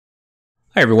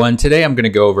Hi everyone, today I'm going to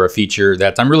go over a feature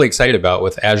that I'm really excited about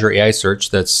with Azure AI Search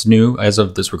that's new as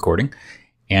of this recording,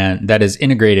 and that is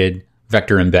integrated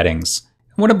vector embeddings.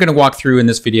 What I'm going to walk through in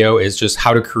this video is just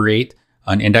how to create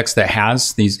an index that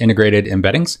has these integrated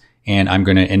embeddings, and I'm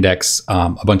going to index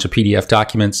a bunch of PDF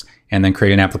documents and then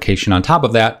create an application on top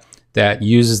of that that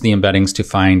uses the embeddings to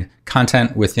find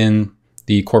content within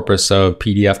the corpus of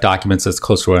PDF documents that's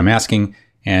close to what I'm asking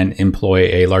and employ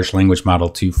a large language model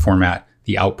to format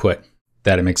the output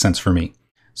that it makes sense for me.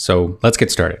 So let's get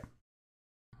started.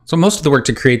 So most of the work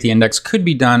to create the index could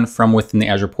be done from within the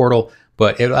Azure portal,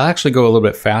 but it'll actually go a little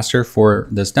bit faster for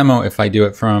this demo if I do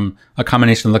it from a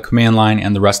combination of the command line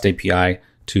and the REST API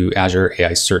to Azure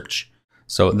AI Search.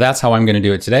 So that's how I'm going to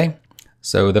do it today.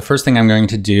 So the first thing I'm going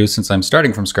to do, since I'm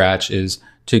starting from scratch, is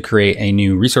to create a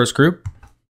new resource group.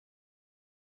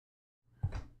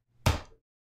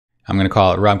 I'm going to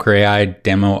call it Azure AI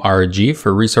Demo RG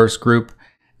for resource group.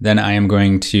 Then I am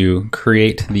going to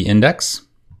create the index,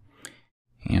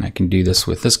 and I can do this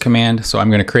with this command. So I'm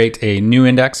going to create a new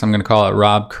index. I'm going to call it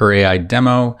Azure AI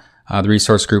Demo. The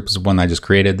resource group is one I just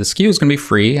created. The SKU is going to be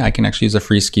free. I can actually use a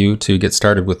free SKU to get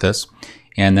started with this.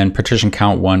 And then partition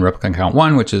count 1, replica count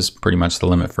 1, which is pretty much the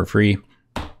limit for free.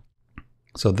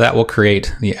 So that will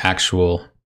create the actual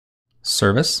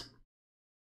service.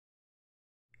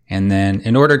 And then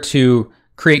in order to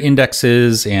create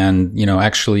indexes and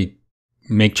actually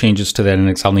make changes to that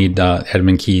index, I'll need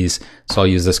admin keys. So I'll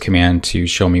use this command to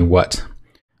show me what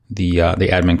the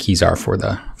admin keys are for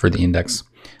the index.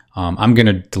 I'm going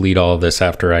to delete all of this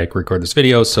after I record this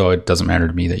video, so it doesn't matter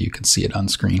to me that you can see it on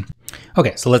screen.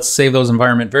 Okay, so let's save those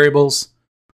environment variables.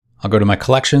 I'll go to my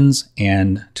collections,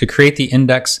 and to create the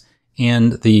index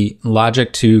and the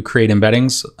logic to create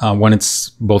embeddings, when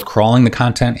it's both crawling the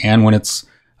content and when it's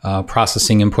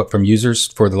processing input from users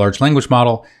for the large language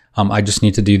model, I just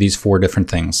need to do these 4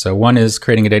 different things. So one is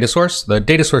creating a data source. The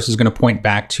data source is going to point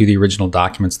back to the original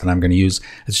documents that I'm going to use.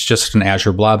 It's just an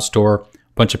Azure Blob store, a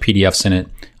bunch of PDFs in it.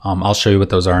 I'll show you what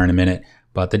those are in a minute.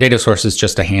 But the data source is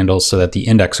just a handle so that the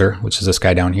indexer, which is this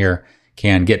guy down here,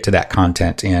 can get to that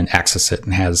content and access it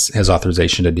and has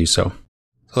authorization to do so.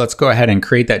 So let's go ahead and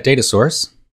create that data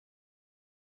source.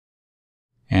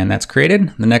 And that's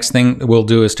created. The next thing we'll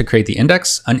do is to create the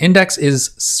index. An index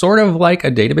is sort of like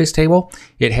a database table.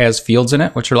 It has fields in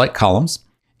it, which are like columns.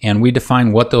 And we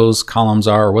define what those columns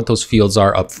are or what those fields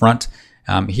are up front.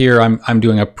 Here I'm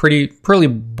doing a pretty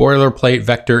boilerplate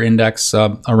vector index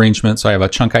arrangement. So I have a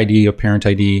chunk ID, a parent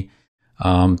ID,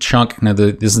 chunk. Now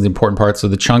this is the important part. So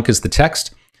the chunk is the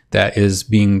text that is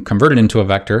being converted into a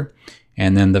vector.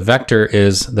 And then the vector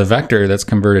is the vector that's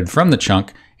converted from the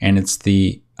chunk. And it's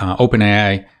the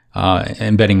OpenAI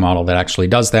embedding model that actually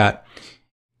does that.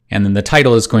 And then the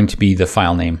title is going to be the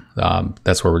file name.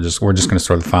 That's where we're just going to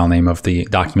store the file name of the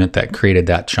document that created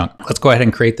that chunk. Let's go ahead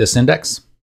and create this index.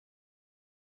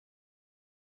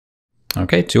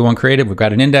 Okay, 2.1 created. We've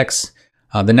got an index.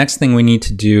 The next thing we need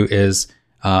to do is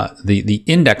the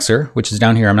indexer, which is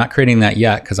down here. I'm not creating that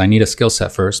yet because I need a skill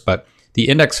set first, but the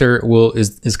indexer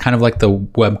is kind of like the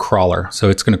web crawler. So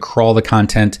it's going to crawl the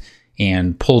content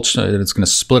and it's going to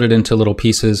split it into little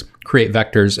pieces, create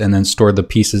vectors, and then store the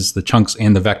pieces, the chunks,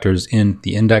 and the vectors in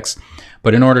the index.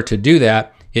 But in order to do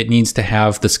that, it needs to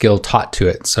have the skill taught to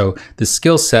it. So the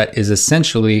skill set is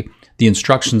essentially the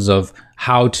instructions of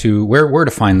how to, where to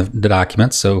find the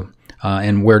documents, so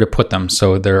and where to put them.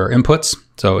 So there are inputs.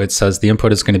 So it says the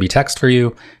input is going to be text for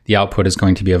you, the output is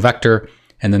going to be a vector,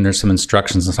 and then there's some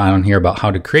instructions on here about how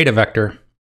to create a vector.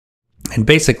 And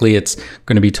basically, it's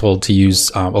going to be told to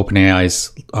use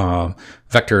OpenAI's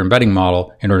vector embedding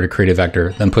model in order to create a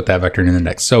vector, then put that vector in an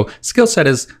index. So skill set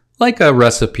is like a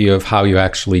recipe of how you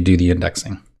actually do the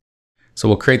indexing. So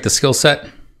we'll create the skill set.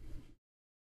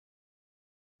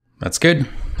 That's good.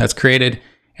 That's created.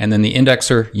 And then the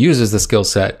indexer uses the skill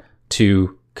set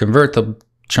to convert the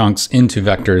chunks into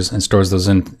vectors and stores those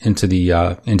into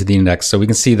the index. So we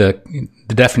can see the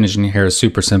definition here is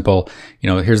super simple.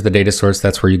 Here's the data source.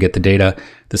 That's where you get the data.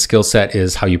 The skill set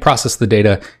is how you process the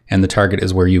data, and the target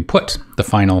is where you put the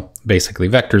final, basically,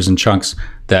 vectors and chunks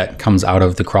that comes out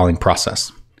of the crawling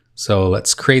process. So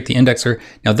let's create the indexer.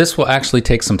 Now this will actually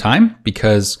take some time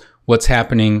because what's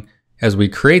happening as we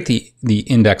create the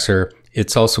indexer,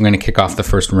 it's also going to kick off the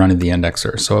first run of the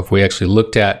indexer. So if we actually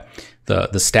looked at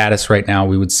the status right now,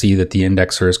 we would see that the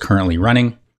indexer is currently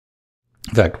running.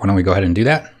 In fact, why don't we go ahead and do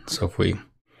that? So if we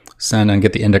send and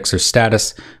get the indexer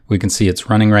status, we can see it's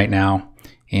running right now.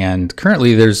 And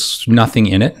currently there's nothing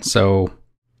in it. So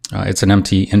it's an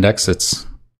empty index.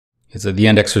 The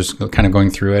indexer's kind of going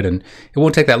through it, and it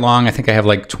won't take that long. I think I have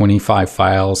like 25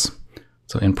 files.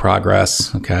 So in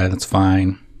progress. Okay, that's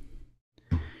fine.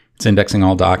 It's indexing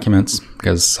all documents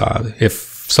because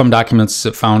if some documents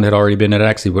it found had already been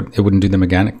indexed, it wouldn't do them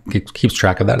again. It keeps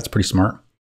track of that. It's pretty smart.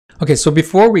 Okay, so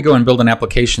before we go and build an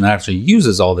application that actually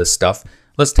uses all this stuff,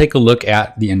 let's take a look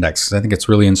at the index, because I think it's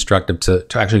really instructive to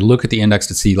actually look at the index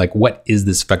to see, like, what is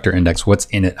this vector index? What's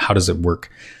in it? How does it work?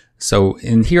 So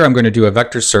in here, I'm going to do a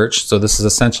vector search. So this is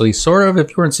essentially sort of, if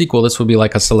you were in SQL, this would be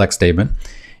like a select statement.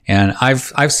 And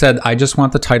I've said I just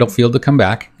want the title field to come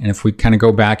back. And if we kind of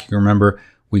go back, you remember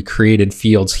we created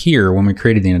fields here when we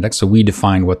created the index. So we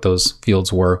defined what those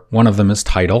fields were. One of them is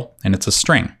title, and it's a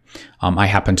string. I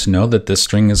happen to know that this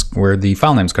string is where the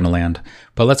file name is going to land.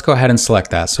 But let's go ahead and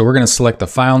select that. So we're going to select the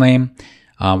file name.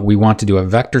 We want to do a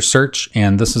vector search,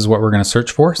 and this is what we're going to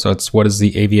search for. So it's what is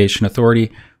the aviation authority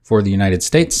for the United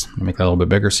States. I'll make that a little bit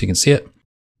bigger so you can see it.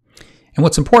 And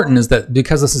what's important is that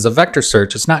because this is a vector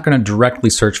search, it's not going to directly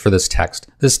search for this text.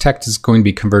 This text is going to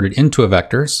be converted into a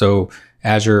vector. So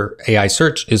Azure AI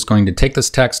Search is going to take this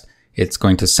text. It's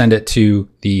going to send it to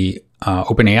the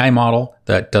OpenAI model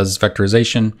that does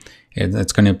vectorization. And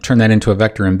it's going to turn that into a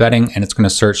vector embedding, and it's going to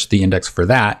search the index for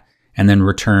that and then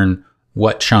return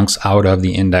what chunks out of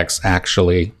the index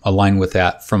actually align with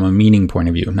that from a meaning point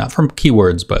of view, not from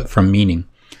keywords, but from meaning.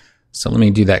 So let me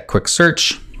do that quick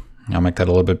search. I'll make that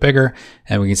a little bit bigger,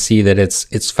 and we can see that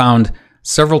it's found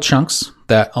several chunks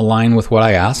that align with what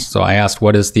I asked. So I asked,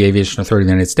 what is the aviation authority of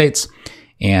the United States?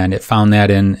 And it found that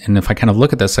in, and if I kind of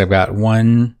look at this, I've got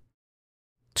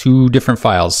two different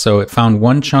files. So it found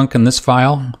one chunk in this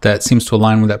file that seems to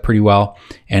align with that pretty well.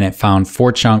 And it found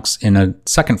 4 chunks in a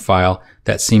second file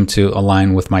that seem to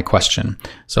align with my question.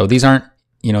 So these aren't,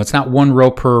 it's not 1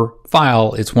 row per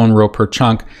file, it's 1 row per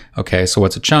chunk. Okay, so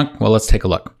what's a chunk? Well, let's take a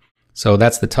look. So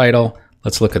that's the title.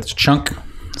 Let's look at the chunk.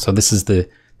 So this is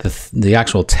the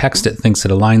actual text it thinks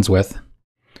it aligns with.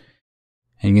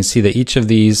 And you can see that each of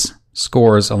these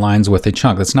scores aligns with a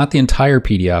chunk. That's not the entire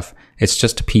PDF, it's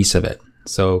just a piece of it.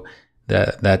 So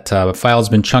that file has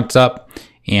been chunked up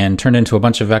and turned into a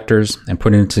bunch of vectors and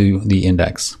put into the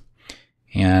index.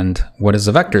 And what is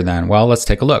a vector then? Well, let's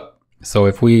take a look. So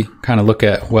if we kind of look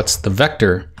at what's the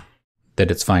vector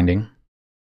that it's finding,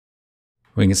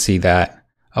 we can see that,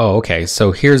 oh, okay,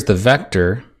 so here's the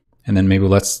vector, and then maybe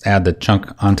let's add the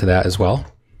chunk onto that as well.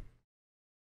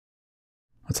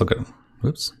 Let's look at,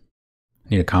 oops,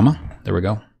 need a comma, there we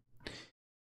go.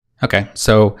 Okay,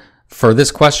 so for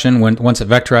this question, once it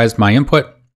vectorized my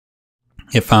input,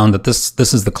 it found that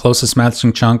this is the closest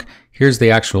matching chunk. Here's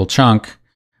the actual chunk,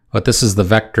 but this is the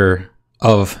vector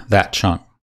of that chunk.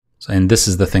 And this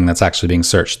is the thing that's actually being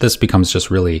searched. This becomes just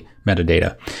really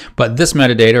metadata. But this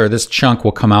metadata, or this chunk,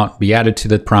 will come out, be added to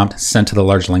the prompt, sent to the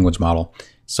large language model.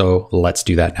 So let's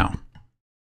do that now.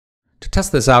 To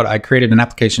test this out, I created an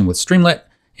application with Streamlit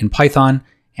in Python.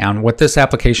 And what this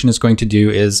application is going to do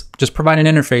is just provide an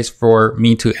interface for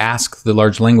me to ask the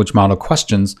large language model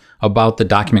questions about the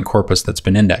document corpus that's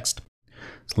been indexed.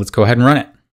 So let's go ahead and run it.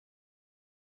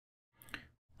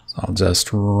 So I'll just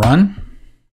run.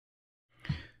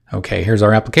 Okay, here's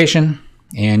our application.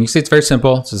 And you see it's very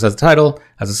simple. So it has a title,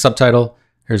 has a subtitle,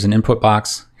 here's an input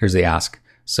box, here's the ask.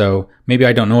 So maybe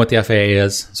I don't know what the FAA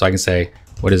is, so I can say,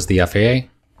 what is the FAA?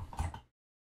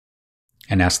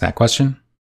 And ask that question.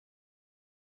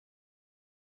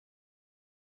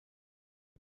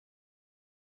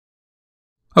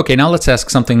 Okay, now let's ask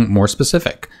something more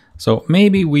specific. So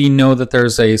maybe we know that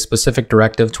there's a specific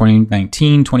directive,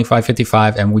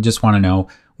 2019-2555, and we just want to know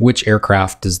which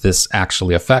aircraft does this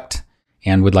actually affect,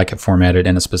 and we'd like it formatted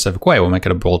in a specific way. We'll make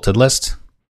it a bulleted list.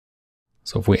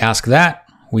 So if we ask that,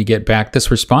 we get back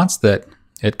this response that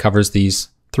it covers these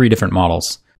 3 different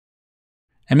models.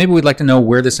 And maybe we'd like to know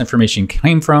where this information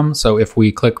came from. So if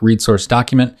we click Read Source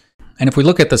Document, and if we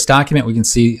look at this document, we can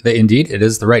see that indeed it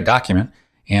is the right document.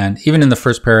 And even in the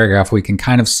first paragraph, we can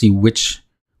kind of see which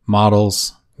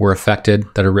models were affected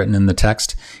that are written in the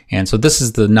text. And so this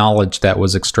is the knowledge that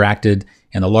was extracted,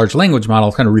 and the large language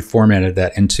model kind of reformatted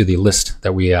that into the list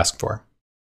that we asked for.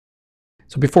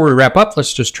 So before we wrap up,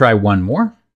 let's just try one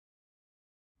more.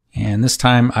 And this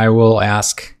time I will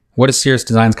ask, what is Cirrus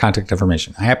Design's contact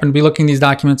information? I happen to be looking at these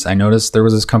documents. I noticed there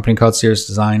was this company called Cirrus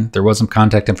Design. There was some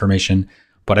contact information,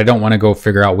 but I don't want to go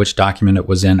figure out which document it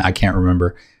was in. I can't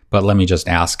remember. But let me just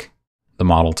ask the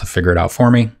model to figure it out for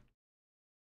me.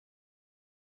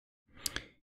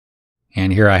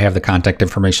 And here I have the contact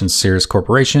information, Cirrus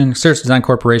Corporation, Cirrus Design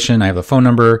Corporation. I have the phone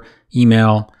number,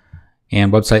 email,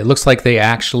 and website. It looks like they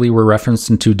actually were referenced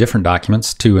in 2 different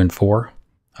documents, 2 and 4.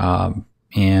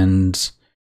 And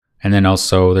then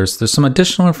also there's some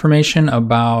additional information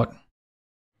about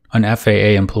an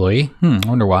FAA employee. I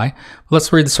wonder why.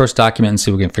 Let's read the source document and see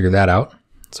if we can figure that out.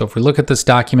 So if we look at this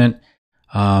document,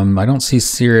 I don't see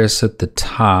Cirrus at the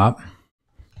top.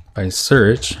 If I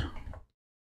search,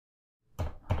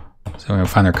 so I'm going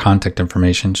to find their contact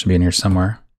information. Should be in here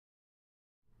somewhere.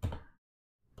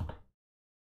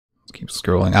 Let's keep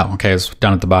scrolling. Oh, okay, it's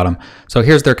down at the bottom. So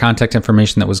here's their contact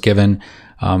information that was given.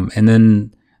 And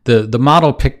then the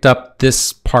model picked up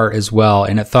this part as well,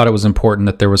 and it thought it was important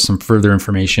that there was some further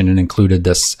information and included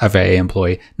this FAA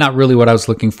employee. Not really what I was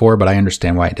looking for, but I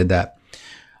understand why it did that.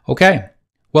 Okay,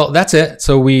 well, that's it.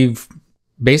 So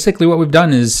basically what we've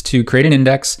done is to create an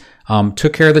index,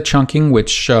 took care of the chunking,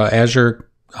 which Azure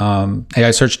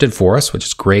AI Search did for us, which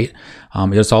is great.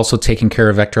 It's also taking care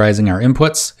of vectorizing our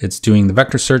inputs. It's doing the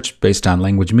vector search based on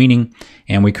language meaning.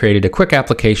 And we created a quick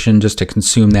application just to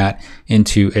consume that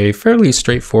into a fairly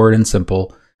straightforward and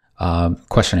simple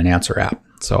question and answer app.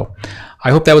 So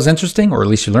I hope that was interesting, or at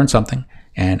least you learned something,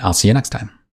 and I'll see you next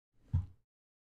time.